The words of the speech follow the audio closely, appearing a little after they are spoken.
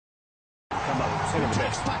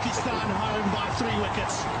Takes Pakistan home by 3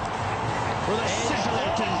 wickets. With a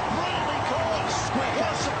scintillating, brilliantly caught. What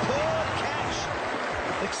a superb catch.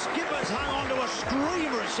 The skipper's hung onto a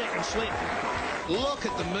screamer a second slip. Look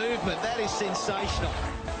at the movement. That is sensational.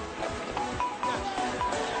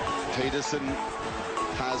 Peterson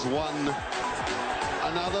has won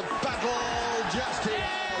another battle. Just his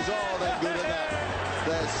eyes. Oh, they're good at that.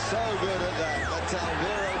 They're so good at that. That's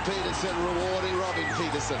Alvaro Peterson rewarding Robin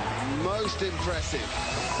Peterson. Most impressive.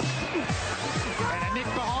 And a nick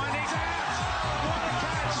behind, he's out. What a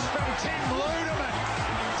catch from Tim Ludeman.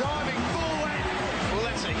 Diving full length. Well,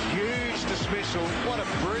 that's a huge dismissal. What a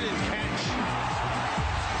brilliant catch.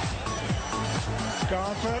 He's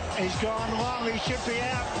gone for it. He's gone long. He should be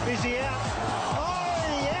out. Is he out? Oh,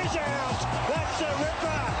 he is out. That's a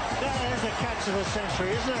ripper. That is a catch of the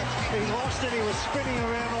century, isn't it? He lost it. He was spinning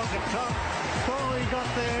around like a top. Finally got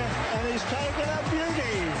there, and he's taken a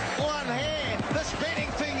beauty. One hand. The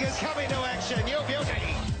spinning fingers come into action. Your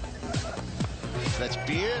beauty. That's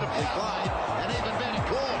beautifully played and even better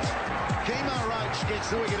caught. Kemo Roach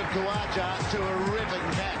gets the wicket of Khawaja to a ripping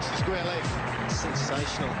catch. Square leg.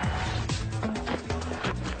 Sensational.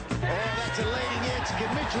 Oh, that's a leading edge.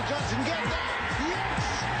 Can Mitchell Johnson get that? Yes!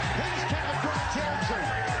 He's covered great territory.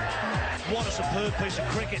 What a superb piece of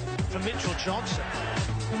cricket for Mitchell Johnson.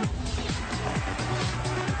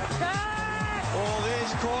 Oh,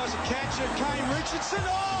 there's cries of catch of Kane Richardson.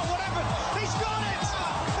 Oh, what happened? He's got it!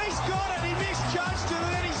 He's got it! He misjudged it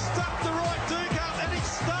and then he stuck the right duke up and he's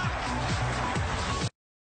stuck.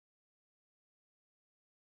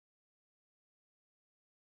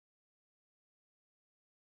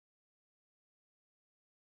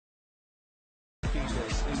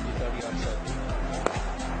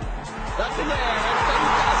 That's in there, and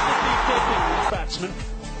fantastically taken. Batsman.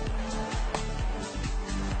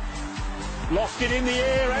 Lofted in the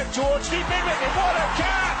air out towards deep mid-wicket. What a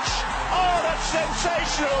catch! Oh, that's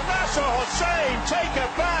sensational. Nasser Hussain, take a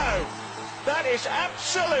bow. That is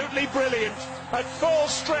absolutely brilliant. At full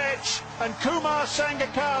stretch, and Kumar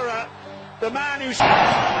Sangakkara, the man who's...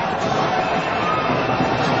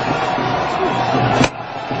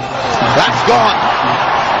 That's gone.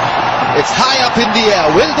 It's high up in the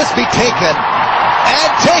air. Will this be taken?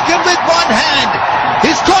 And taken with one hand.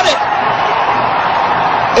 He's got it.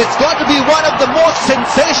 It's got to be one of the most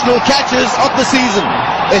sensational catches of the season.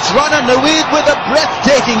 It's run on Naweed with a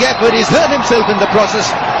breathtaking effort. He's hurt himself in the process.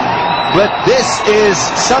 But this is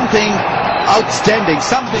something outstanding.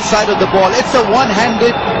 Something side of the ball. It's a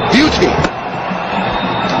one-handed beauty.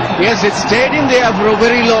 Yes, it stayed in there for a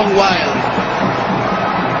very long while.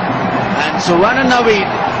 And Surana Naveed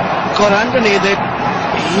got underneath it.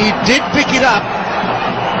 He did pick it up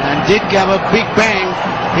and did have a big bang,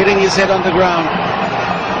 hitting his head on the ground.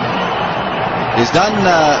 He's done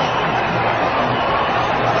a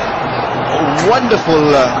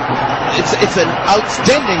wonderful, it's an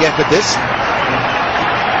outstanding effort, this.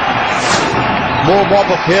 More mop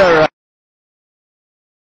up here.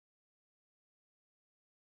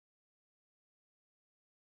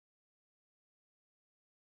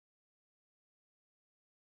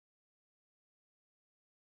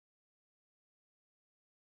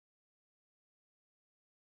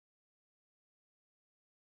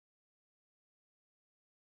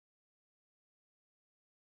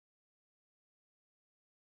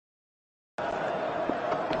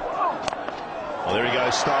 Well, there he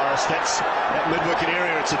goes, Styris. That's that mid-wicket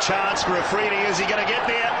area. It's a chance for Afridi. Is he going to get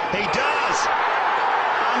there? He does.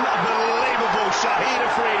 Unbelievable, Shahid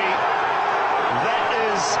Afridi. That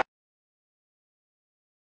is...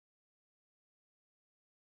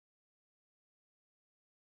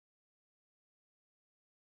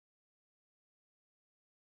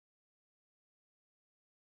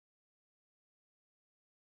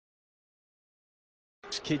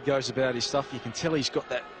 This kid goes about his stuff. You can tell he's got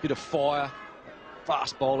that bit of fire,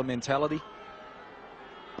 fast bowler mentality.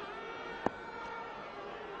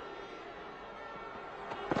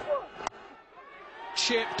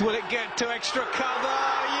 Chipped, will it get to extra cover?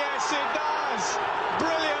 Yes, it does.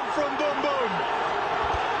 Brilliant from Boom Boom.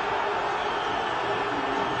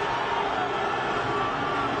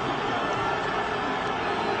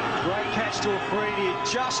 Great catch to Afridi.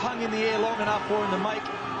 It just hung in the air long enough for him to make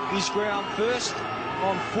his ground first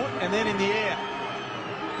on foot and then in the air.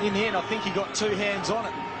 In the end, I think he got 2 hands on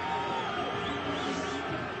it.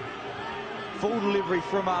 Full delivery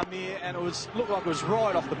from Amir, and it looked like it was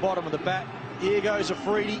right off the bottom of the bat. Here goes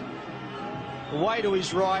Afridi. Way to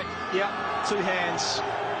his right. Yep, 2 hands.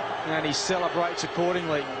 And he celebrates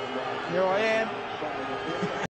accordingly. Here I am.